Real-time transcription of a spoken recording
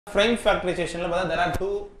Frame factorization there are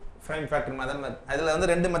two frame factor method. Adula vandu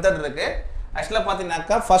rendu method irukku. Actually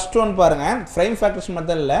pathinaaka first one parunga frame factorization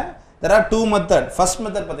method la there are two method. First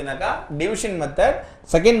method pathinaaka division method,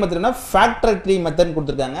 second method na factor tree method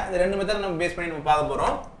kuduthirukanga. Indha rendu method nam base panni nam paaka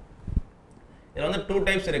porom. Idhula vandu two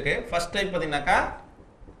types irukku. First type pathinaaka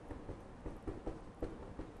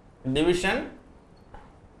division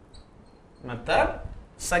method,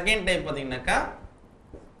 second type pathinaaka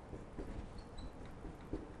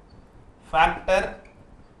factor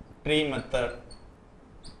tree method.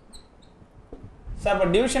 Sir, but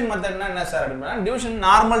division method na sir division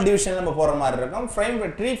normal division நம்ம போற மாதிரி இருக்கும். Frame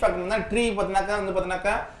tree factor na tree பார்த்தனாக்கா வந்து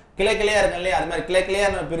பார்த்தனாக்கா கிளை கிளையா இருக்கும் இல்லையா, அது மாதிரி கிளை கிளையா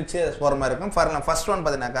நம்ம பிரிச்சு போற மாதிரி இருக்கும். ஃபார் ஃபர்ஸ்ட் ஒன்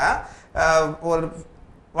பார்த்தனாக்கா ஒரு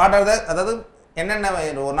வாட் ஆர் தி அதாவது என்னென்ன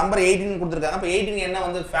ஒரு நம்பர் 18 கொடுத்திருக்காங்க. அப்ப 18 என்ன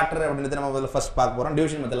வந்து ஃபேக்டர் அப்படினு நம்ம முதல்ல ஃபர்ஸ்ட் பார்க்க போறோம்.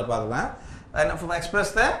 டிவிஷன் மெத்தட்ல பார்க்கலாம்.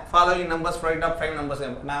 Express the following numbers product of prime numbers.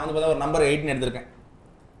 நான் வந்து பார்த்தா ஒரு நம்பர் 18 எடுத்துர்க்கேன்.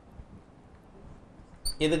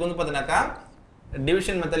 இதுக்கு வந்து பார்த்தீங்கன்னாக்கா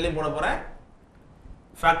டிவிஷன் மெத்தட்லயும் போட போறேன்,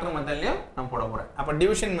 ஃபேக்டர் மெத்தட்லயும் நான் போட போறேன். அப்ப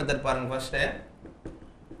டிவிஷன் மெத்தட் பாருங்க. ஃபர்ஸ்ட்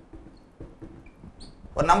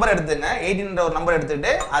ஒரு நம்பர் எடுத்துங்க, 18 ன்ற ஒரு நம்பர்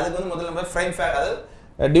எடுத்துட்டு அதுக்கு வந்து முதல்ல நம்ம ஃப்ரேம்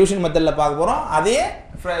அதாவது டிவிஷன் மெத்தட்ல பார்க்க போறோம். அதே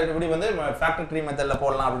இப்படி வந்து ஃபேக்டர் ட்ரீ மெத்தட்ல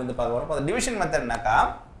போடலாம் அப்படினு பார்க்க போறோம். அப்ப டிவிஷன் மெத்தட்னாக்கா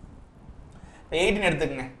 18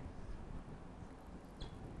 எடுத்துக்கங்க.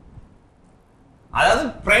 அதாவது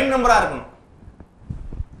பிரைம் நம்பரா இருக்கணும்.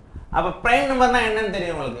 அப்ப prime number na enna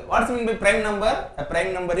theriyum ungalku. What is mean by prime number? A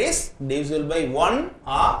prime number is divisible by 1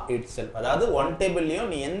 or itself. அதாவது one table லயும்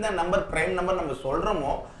நீ எந்த நம்பர் prime number நம்ம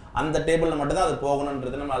சொல்றோமோ அந்த டேபிள்ல மட்டும் தான் அது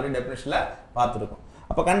போகணும்ன்றது நம்ம ஆல்ரெடி டெஃபினிஷன்ல பார்த்திருக்கோம்.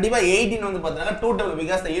 அப்ப கண்டிப்பா 18 வந்து பார்த்தீங்கன்னா 2 table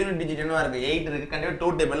because the unit digit என்னவா இருக்கு 8 இருக்கு. கண்டிப்பா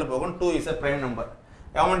 2 டேபிள்ல போகும். 2 is a prime number.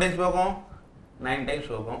 how many times போகும்? 9 times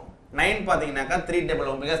போகும். 9 பாத்தீங்கன்னாக்கா 3 டேபிள்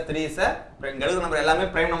போகும் because 3 is a prime. கெழுகு number எல்லாமே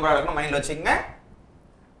prime நம்பரா இருக்கணும், மைண்ட்ல வச்சுக்கங்க.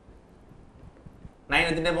 9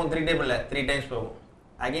 எடுத்துட்டே போகும் 3 டேபிள்ல 3 டைம்ஸ் போகும்.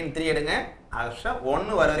 அகைன் 3 எடுங்க, ஆக்சுவலா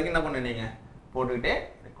 1 வர வரைக்கும் என்ன பண்ணுவீங்க போட்டுக்கிட்டே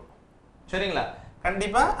இருக்கணும். சரிங்களா?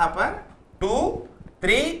 கண்டிப்பா அப்ப 2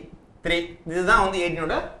 3 3 இதுதான் வந்து 18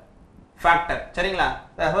 ஓட ஃபேக்டர். சரிங்களா?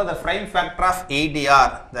 therefore the prime factor of 80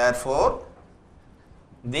 are therefore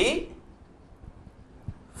the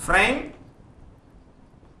prime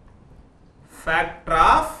factor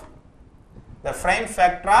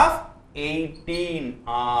of 18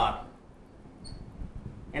 are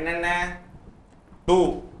என்னென்ன 2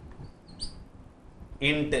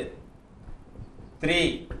 into 3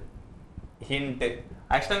 into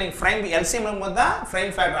actually நீங்க frame LCM எடுக்கும்போது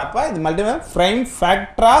frame factor அப்ப இது multiple frame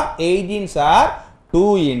factor of 18s are 2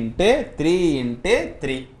 into 3 into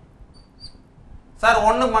 3. Sir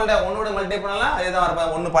 1 ஓட மல்டிப்ளை பண்ணலாம், அதேதான் வரப்ப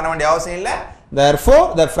 1 பண்ண வேண்டிய அவசியம் இல்ல. therefore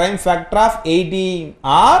the frame factor of 18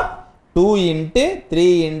 are 2 into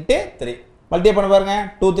 3 into 3. Multiply பண்ண பாருங்க.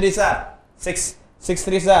 2 3s are 6, 6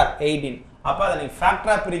 3s are 18. அப்ப அத நீங்க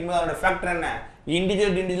ஃபேக்டரா பிரிக்கும்போது அதோட ஃபேக்டர் என்ன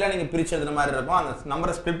இன்டிஜரா நீங்க பிரிச்சு எழுதுற மாதிரி இருக்கும். அந்த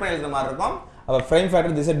நம்பரை ஸ்ப்ளிட் பண்ணி எழுதுற மாதிரி இருக்கும். அப்ப frame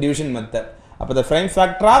factor this is a division method. அப்ப the frame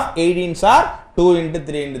factor of 18s are 2 into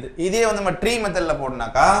 3 into 3. இதே வந்து நம்ம ட்ரீ மெத்தட்ல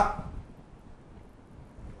போடுனாக்கா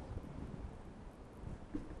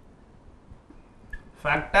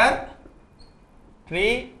factor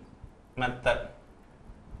tree method.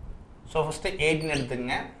 so first 18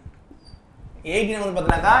 எடுத்துங்க. 18 வந்து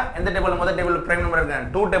பார்த்தீங்கன்னா எந்த டேபிள்ல முதல் டேபிள் பிரைம் நம்பர் எடுக்கிறேன்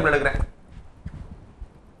 2 டேபிள் எடுக்கிறேன்.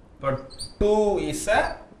 but 2 is a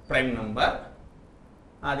prime number.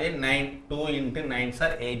 அதே 9 2 into 9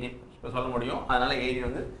 are 18 இப்ப சொல்ல முடியும். அதனால 18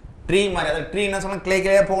 வந்து ட்ரீ மாதிரி, அதாவது ட்ரீ என்ன சொன்னா கிளை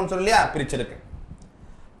கிளையா போகும்னு சொல்லியா பிரிச்சிருக்கு.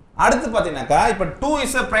 அடுத்து பாத்தீங்கன்னாக்கா இப்ப 2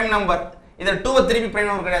 is a prime number. இதுல 2 திருப்பி prime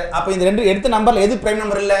number கிடையாது. அப்ப இந்த ரெண்டு எடுத்த நம்பர்ல எது prime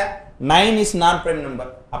number இல்ல? 9 is not prime number.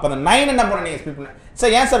 அப்ப அந்த 9 என்ன பண்ண நீங்க ஸ்ப்ளிட் பண்ண.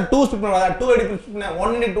 சார் ஏன் சார் 2 ஸ்ப்ளிட் பண்ணாத? 2 எடுத்து ஸ்ப்ளிட் பண்ண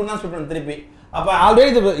 1 into 2 தான் ஸ்ப்ளிட் பண்ண திருப்பி. அப்ப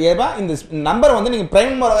ஆல்ரெடி ஏபா இந்த நம்பர் வந்து நீங்க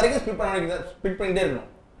prime number வரைக்கும் ஸ்ப்ளிட் பண்ணிட்டே இருக்கணும்.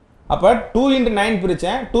 அப்ப 2 into 9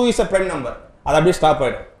 பிரிச்சேன் 2 is a prime number. அது அப்படியே ஸ்டாப்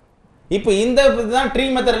ஆயிடும். இப்போ இந்த இதுதான் ட்ரீ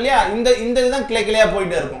மெத்தட் இல்லையா, இந்த இதுதான் கிளை கிளையா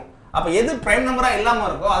போயிட்டே இருக்கும். அப்ப எது பிரைம் நம்பரா இல்லாம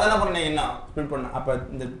இருக்கோ அதெல்லாம் பண்ணீங்க என்ன ஸ்ப்ளிட் பண்ண. அப்ப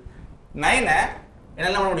இந்த 9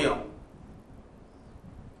 என்ன பண்ண முடியும்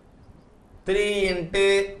 3 into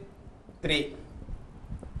 3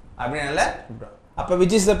 அப்படினால அப்ப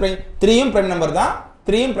which is the prime 3 யும் பிரைம் நம்பர் தான்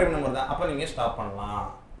 3 யும் பிரைம் நம்பர் தான். அப்ப நீங்க ஸ்டாப் பண்ணலாம்.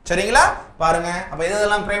 சரிங்களா? பாருங்க. அப்ப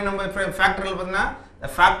இதெல்லாம் பிரைம் நம்பர் ஃபேக்டரல் பார்த்தீங்கன்னா the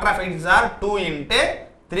factor of 8 are 2 into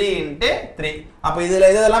 3 into 3. அப்ப இதுல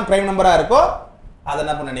இதெல்லாம் பிரைம் நம்பரா இருக்கோ அத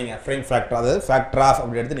என்ன பண்ணீங்க frame factor, அதாவது factor of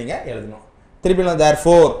அப்படி எடுத்து நீங்க எழுதணும். திருப்பி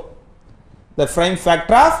therefore the frame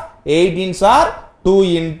factor of 18s are 2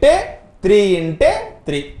 into 3 into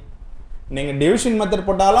 3. நீங்க டிவிஷன் மெத்தட்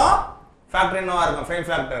போட்டாலும் ஃபேக்டர் என்னவா இருக்கும் frame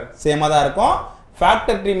factor சேமா தான் இருக்கும்.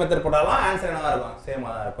 ஃபேக்டர் ட்ரீ மெத்தட் போட்டாலும் ஆன்சர் என்னவா இருக்கும் சேமா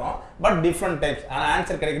தான் இருக்கும் பட் டிஃபரண்ட் டைப்ஸ் ஆனா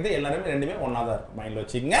ஆன்சர் கிடைக்கிறது எல்லாரும் ரெண்டுமே ஒண்ணா தான் இருக்கும் மைண்ட்ல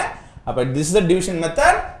வச்சுக்கங்க அப்ப this is the division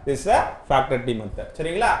method this is a factor tree method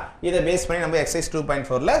சரிங்களா இத பேஸ் பண்ணி நம்ம exercise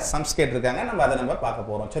 2.4 ல sums கேட்டிருக்காங்க நம்ம அத நம்ம பார்க்க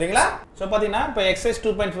போறோம் சரிங்களா சோ பாத்தீங்கன்னா இப்ப exercise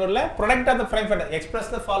 2.4 ல product of the prime factor express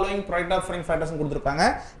the following product of prime factors னு கொடுத்திருப்பாங்க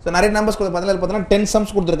சோ நிறைய நம்பர்ஸ் பாத்தீங்கன்னா 10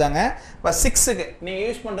 sums கொடுத்திருக்காங்க இப்ப 6 க்கு நீங்க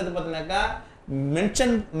யூஸ் பண்றது பாத்தீங்கன்னாக்கா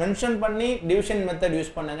மென்ஷன் பண்ணி டிவிஷன் மெத்தட்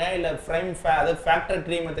யூஸ் பண்ணுங்க இல்ல ஃபேக்டர்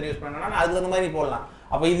ட்ரீ மெத்தட் யூஸ் பண்ணனும்னா அதுக்கு தகுந்த மாதிரி போடலாம்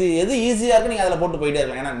அப்ப இது எது ஈஸியா இருக்கு நீங்க அதல போட்டு போயிட்டே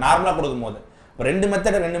இருக்கலாம் ஏன்னா நார்மலா கொடுக்கும்போது ரெண்டு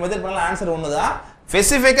மெத்தட் பண்ணலாம் ஆன்சர் ஒண்ணுதான்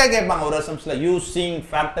ஸ்பெசிஃபிக்கா கேட்பாங்க ஒரு சம்ஸ்ல using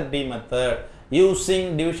factor tree method using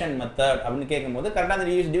division method அப்படி கேக்கும்போது கரெக்ட்டா அந்த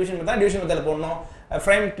டிவிஷன் மெத்தட்ல போடணும்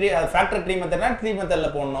frame tree factor tree மெத்தட்னா tree மெத்தட்ல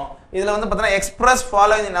போடணும் இதுல வந்து பார்த்தா express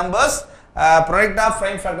following the numbers product of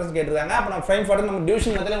prime factors கேட்டிருக்காங்க அப்ப நம்ம prime factor நம்ம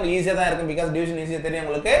டிவிஷன் மெத்தட்ல உங்களுக்கு ஈஸியா தான் இருக்கும் because டிவிஷன் ஈஸியா தெரியும்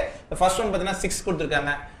உங்களுக்கு ஃபர்ஸ்ட் ஒன் பார்த்தீங்கன்னா 6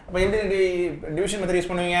 கொடுத்திருக்காங்க அப்ப இந்த டிவிஷன் மெத்தட் யூஸ்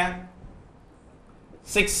பண்ணுவீங்க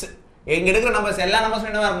 6 எங்க எடுக்கிற நம்பர்ஸ் எல்லா நம்பர்ஸும்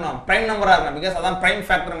என்னவா இருக்கணும் பிரைம் நம்பரா இருக்கணும் because அதான் பிரைம்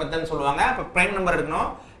ஃபேக்டர் மெத்தட்னு சொல்லுவாங்க அப்ப பிரைம் நம்பர் எடுக்கணும்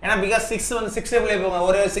ஏன்னா because 6 வந்து 6 டேபிள்ல போங்க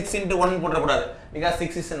ஒரே 6 * 1 போட கூடாது because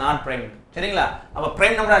 6 is not prime சரிங்களா அப்ப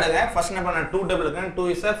பிரைம் நம்பரா எடுங்க ஃபர்ஸ்ட் நம்பர் நான் 2 டேபிள் இருக்கு 2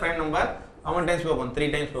 is a prime number how many times போகும் 3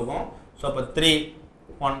 times போகும் சோ அப்ப 3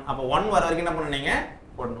 1 அப்ப 1 வர வரைக்கும் என்ன பண்ணுவீங்க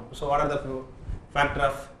போடணும் so what are the factor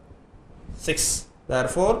of 6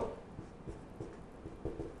 therefore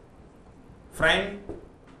prime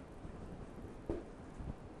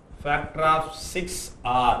factor of 6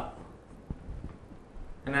 are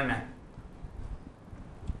என்னென்ன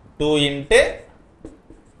 2 into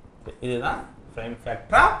இதுதான் prime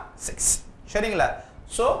factor of 6 சரிங்களா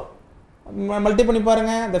so மல்டி பண்ணி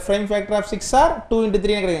பாருங்க the prime factor of 6 are 2 into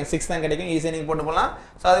 3 னு கிடைக்கும் 6 தான் கிடைக்கும் ஈஸியா நீங்க போட்டு போலாம்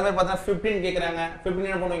சோ அதே மாதிரி பார்த்தா 15 கேக்குறாங்க 15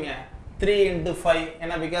 என்ன பண்ணுவீங்க 3 into 5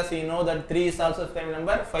 ஏனா because you know that 3 is also prime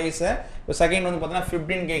number 5 is so second வந்து பார்த்தா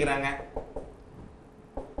 15 கேக்குறாங்க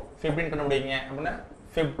 15 கண்டுபிடிங்க அப்படினா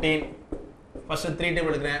 15 first 3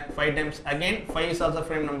 டேபிள் எடுக்கிறேன் 5 times again 5 is also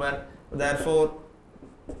prime number therefore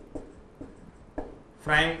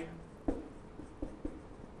prime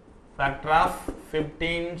factor of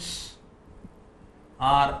 15s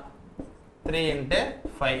are 3 into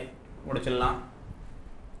 5 முடிச்சிடலாம்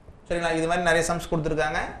சரிங்களா இது மாதிரி நிறைய சம்ஸ்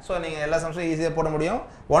கொடுத்திருக்காங்க சோ நீங்க எல்லா சம்ஸும் ஈஸியா போட முடியும்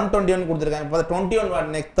 121 கொடுத்திருக்காங்க இப்போ 21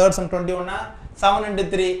 next third sum 21 னா 7 into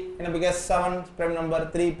 3 என்ன because 7 prime number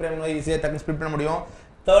 3 prime number ஈஸியா டக்கு ஸ்ப்ளிட் பண்ண முடியும்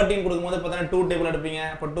 13 கொடுக்கும்போது பார்த்தா 2 டேபிள் எடுப்பீங்க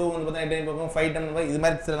அப்ப 2 வந்து பார்த்தா 8 போகும் 5 டைம் நம்பர் இது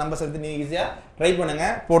மாதிரி சில நம்பர்ஸ் எடுத்து நீங்க ஈஸியா ட்ரை பண்ணுங்க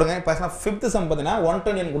போடுங்க இப்போ 5th sum பார்த்தீங்கன்னா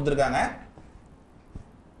 121 கொடுத்திருக்காங்க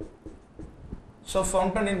சோ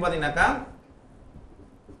 121 பாத்தீங்கன்னாக்கா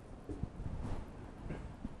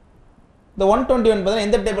the 121 பார்த்தா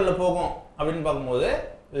எந்த டேபிள்ல போகும் அப்படினு பாக்கும்போது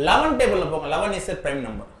 11 டேபிள்ல போகும் 11 is a prime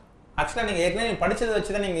number ஆக்சுவலா நீங்க ஏற்கனவே படிச்சத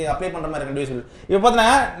வச்சு தான் நீங்க அப்ளை பண்ற மாதிரி இருக்கு டிவிசிபிள் இப்போ பார்த்தா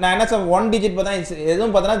நான் என்ன சொல்றேன் 1 டிஜிட் பார்த்தா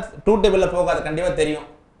எதுவும் பார்த்தா 2 டேபிள்ல போகாது கண்டிப்பா தெரியும்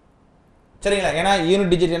சரிங்களா ஏனா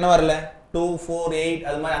யூனிட் டிஜிட் என்ன வரல 2 4 8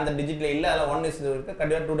 அது மாதிரி அந்த டிஜிட்ல இல்ல அதல 1 இஸ் இருக்கு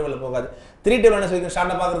கண்டிப்பா 2 டேபிள்ல போகாது 3 டேபிள் என்ன சொல்றீங்க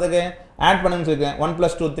ஷார்ட்டா பாக்குறதுக்கு ஆட் பண்ணுங்க சொல்றேன் 1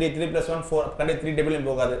 + 2 3 3 + 1 4 கண்டிப்பா 3 டேபிள்லயும்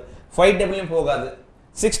போகாது 5 டேபிள்லயும் போகாது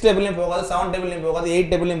 6 டேபிள்லயும் போகாது 7 டேபிள்லயும் போகாது 8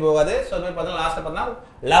 டேபிள்லயும் போகாது சோ அது பார்த்தா லாஸ்ட்ல பார்த்தா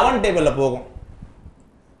 11 டேபிள்ல போகும்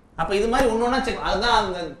அப்ப இது மாதிரி ஒவ்வொண்ணா செக் அதுதான்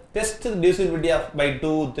அந்த டெஸ்ட் டிவிசிபிலிட்டி ஆஃப் பை 2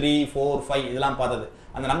 3 4 5 இதெல்லாம் பார்த்தது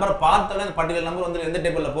அந்த நம்பரை பார்த்தாலே அந்த பர்టిక్యులர் நம்பர் வந்து எந்த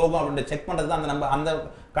டேபிள்ல போகும் அப்படி செக் பண்றது தான் அந்த நம்பர் அந்த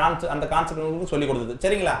கான்செப்ட் உங்களுக்கு சொல்லி கொடுத்தது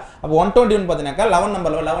சரிங்களா அப்ப 121 பாத்தீங்கன்னாக்கா 11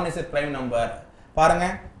 நம்பர்ல 11 இஸ் a prime number பாருங்க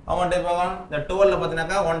how many போகும் the 12ல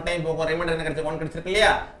பாத்தீங்கன்னாக்கா 1 டைம் போகும் ரிமைண்டர் என்ன கிடைச்சு 1 கிடைச்சிருக்கு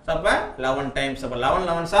இல்லையா சோ அப்ப 11 டைம்ஸ் அப்ப 11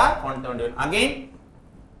 11s are 121 again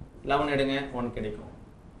 11 எடுங்க 1 கிடைக்கும்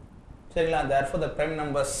சரிங்களா therefore the prime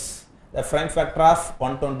numbers the prime factor of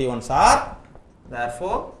 121s are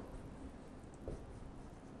therefore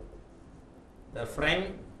the prime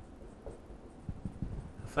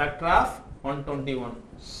factor of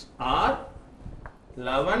 121s are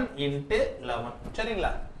 11 into 11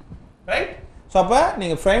 சரிங்களா ரைட் சோ அப்ப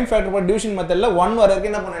நீங்க prime factor பை டிவிஷன் மெத்தட்ல 1 வர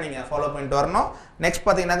வரைக்கும் என்ன பண்ணீங்க ஃபாலோ பண்ணிட்டு வரணும் நெக்ஸ்ட்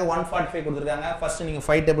பாத்தீங்கன்னா 145 கொடுத்திருக்காங்க ஃபர்ஸ்ட் நீங்க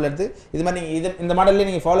 5 டேபிள் எடுத்து இது மாதிரி நீங்க இந்த மாடல்ல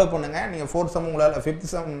நீங்க ஃபாலோ பண்ணுங்க நீங்க 4th sum உங்களால 5th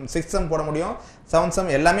sum 6th sum போட முடியும் 7th sum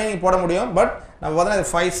எல்லாமே நீங்க போட முடியும் பட் நம்ம பார்த்தா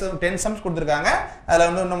 5 sum 10 sums கொடுத்திருக்காங்க அதுல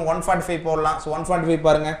வந்து நம்ம 145 போடலாம் சோ 145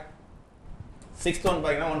 பாருங்க 6th one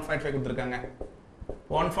பாருங்க 145 கொடுத்திருக்காங்க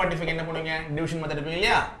 145 என்ன பண்ணுவீங்க டிவிஷன் மெத்தட் எடுப்பீங்க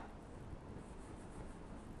இல்லையா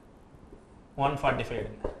 145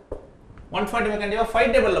 எடுங்க 145 கண்டிப்பா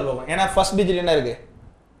 5 டேபிள்ல போகும் ஏனா ஃபர்ஸ்ட் டிஜிட் என்ன இருக்கு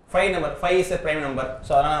 5 number 5 is a prime number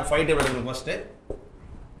so அதனால 5 டேபிள் எடுங்க ஃபர்ஸ்ட்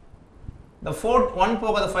the 1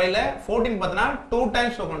 போகாத 5ல 14 பார்த்தனா 2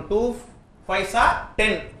 டைம்ஸ் போகும் 2 5s are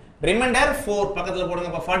 10 ரிமைண்டர் 4 பக்கத்துல போடுங்க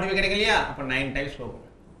அப்ப 45 கிடைக்கலையா அப்ப 9 டைம்ஸ் போகும்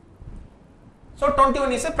so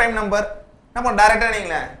 21 is a prime number நம்ம டைரக்ட்டா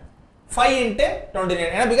நீங்களே 5 into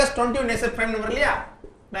 29. Because 21 is a prime number,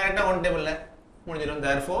 direct one table.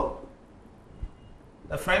 Therefore,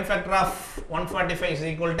 the prime factor of 145 is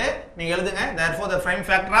equal to, therefore, the prime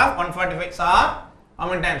factor of 145 are how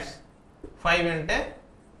many times? 5 into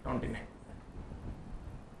 29.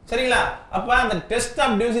 சரிங்களா? அப்ப அந்த test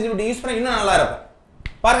of divisibility use பண்ணா இன்னும் நல்லா இருக்கும்.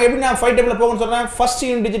 பாருங்க எப்படி நான் 5 டேபிள்ல போகணும்னு சொல்றேன். ஃபர்ஸ்ட்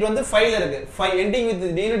யூனிட் டிஜிட் வந்து 5 ல இருக்கு. 5 ending with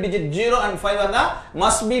the unit digit 0 and 5 வந்தா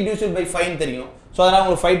must be divisible by 5 ன்னு தெரியும். சோ அதனால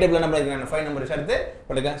உங்களுக்கு 5 டேபிள்ல நம்பர் இருக்கு. 5 நம்பர் எடுத்து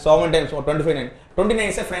போடுங்க. So how many times? 25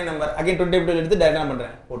 29 is a prime number. Again 20 table எடுத்து டைரக்டா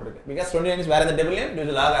பண்றேன். போட்டுருக்கு. Because 29 is வேற எந்த டேபிள்லயும்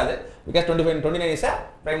divisible ஆகாது. Because 29 is a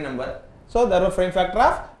prime number. So therefore prime factor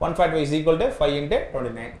of 145 is equal to 5 into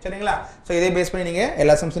 29. சரிங்களா? சோ இதை பேஸ் பண்ணி நீங்க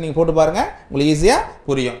எல்லா சம்ஸும் நீங்க போட்டு பாருங்க. உங்களுக்கு ஈஸியா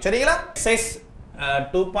புரியும். சரிங்களா? எக்சர்சைஸ்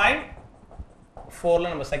 2.4 ல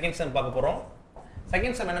நம்ம செகண்ட் சம் பார்க்க போறோம்.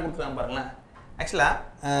 செகண்ட் சம் என்ன கொடுத்திருக்காங்க பாருங்க. Actually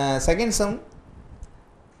second sum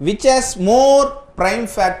which has more prime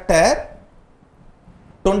factor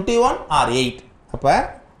 21 or 8. அப்ப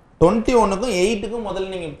 21 க்கும் 8 க்கும்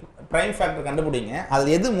முதல்ல நீங்க prime factor கண்டுபிடிங்க.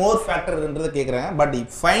 அதுல எது more factor ன்றத கேக்குறாங்க. But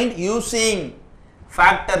find using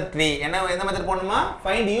factor tree. என்ன எந்த மெத்தட் போடணுமா?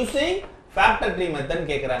 Find using factor tree method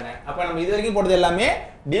கேக்குறாங்க. அப்ப நம்ம இது வரைக்கும் போட்டது எல்லாமே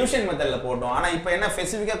division மெத்தட்ல போட்டோம். ஆனா இப்போ என்ன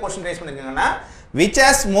ஸ்பெசிஃபிக்கா question rice பண்ணிருக்காங்கன்னா which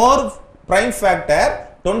has more prime factor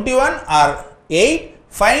 21 or 8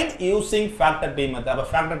 find using factor tree method. அப்ப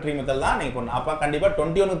factor tree மெத்தட் தான் நீங்க பண்ணணும். அப்ப கண்டிப்பா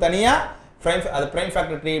 21 க்கு தனியா prime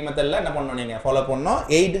factor tree மெத்தட்ல என்ன பண்ணனும் நீங்க ஃபாலோ பண்ணனும்.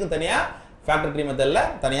 8 க்கு தனியா factor tree மெத்தட்ல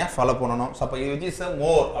தனியா ஃபாலோ பண்ணனும். சோ அப்ப which is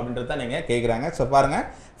more அப்படின்றத நீங்க கேக்குறாங்க. சோ பாருங்க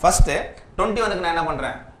ஃபர்ஸ்ட் 21 க்கு நான் என்ன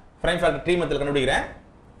பண்றேன்? prime factor tree மெத்தட் கண்டுபிடிக்கிறேன்.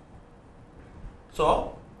 சோ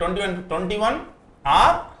 21 or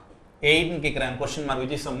 8 ன்னு கேக்குறாங்க question mark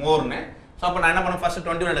which is more ன்னு. சோ அப்ப நான் என்ன பண்ணனும்? ஃபர்ஸ்ட்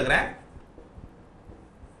 21 எடுக்கறேன்.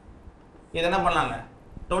 இது என்ன பண்ணலாம்ல?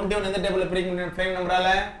 21 எந்த டேபிள்ல பிரிக்க முடியும் prime நம்பரால?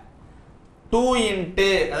 2 into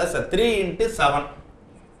அதாவது 3 into 7.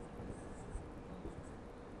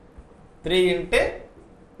 3 into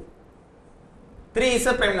 3 is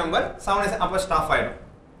a prime number, 7 is upper half item.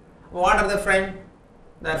 What are the prime?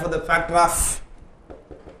 Therefore the factor of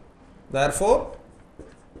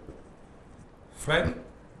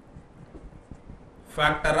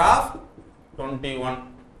factor of 21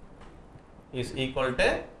 is equal to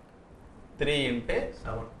 3 into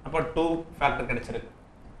 7. அப்ப 2 factor கிடைச்சிருக்கு.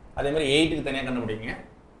 அதே மாதிரி 8 க்கு தனியா கண்டுபிடிங்க.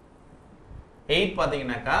 8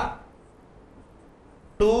 பாத்தீங்கன்னாக்கா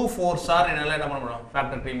 2 4s are என்னால என்ன பண்ண முடியும்?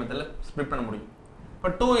 factor tree மெத்தட்ல ஸ்ப்ளிட் பண்ண முடியும். இப்ப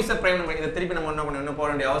 2 is a prime number. இத திருப்பி நம்ம என்ன பண்ணனும்? போட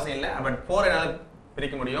வேண்டிய அவசியம் இல்ல. பட் 4 என்னால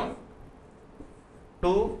பிரிக்க முடியும்.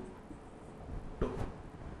 2 2.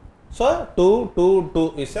 So 2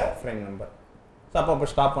 is a prime number. So அப்ப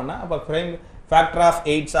ஸ்டாப் பண்ணா அப்ப prime factor of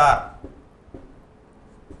 8s are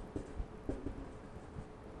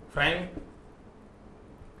prime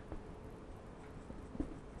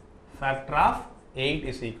factor of 8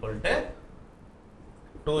 is equal to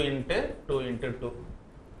 2 into 2 into 2.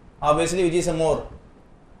 Obviously which is a more?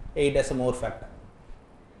 8 as a more factor.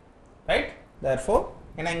 Right? Therefore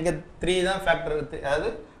ஏன்னா இங்க 3 தான் factor இருக்கு. அதாவது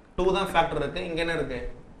 2 தான் factor இருக்கு. இங்க என்ன இருக்கு?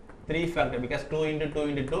 3 factor because 2 into 2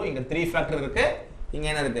 into 2 இங்க 3 factor இருக்கு. இங்க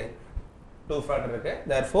என்ன இருக்கு? 2 factor இருக்கு.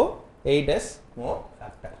 Therefore 8 is more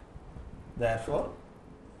factor. Therefore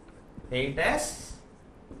 8 is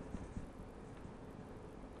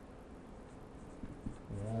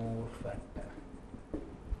more factor.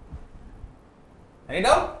 Any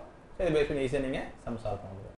doubt? So, this is easy. Sum solve.